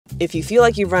If you feel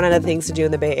like you've run out of things to do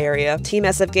in the Bay Area, Team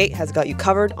SF Gate has got you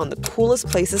covered on the coolest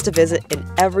places to visit in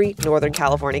every Northern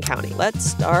California county. Let's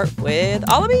start with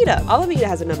Alameda. Alameda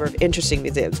has a number of interesting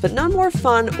museums, but none more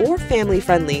fun or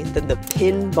family-friendly than the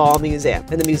Pinball Museum.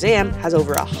 And the museum has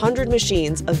over 100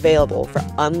 machines available for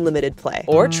unlimited play.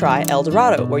 Or try El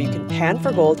Dorado, where you can pan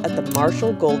for gold at the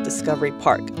Marshall Gold Discovery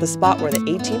Park, the spot where the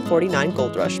 1849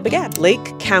 gold rush began.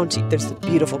 Lake County. There's the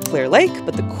beautiful Clear Lake,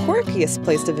 but the quirkiest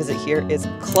place to visit here is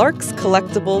Clark's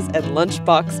Collectibles and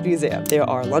Lunchbox Museum. There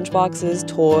are lunchboxes,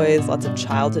 toys, lots of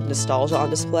childhood nostalgia on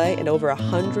display, and over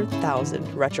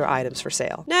 100,000 retro items for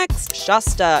sale. Next,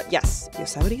 Shasta. Yes,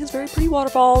 Yosemite has very pretty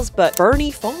waterfalls, but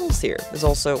Fernie Falls here is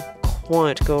also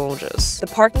quite gorgeous. The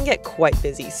park can get quite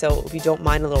busy, so if you don't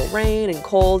mind a little rain and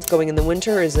cold, going in the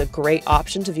winter is a great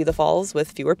option to view the falls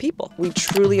with fewer people. We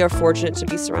truly are fortunate to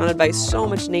be surrounded by so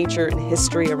much nature and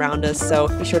history around us, so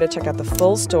be sure to check out the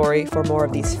full story for more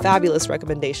of these fabulous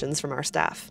recommendations from our staff.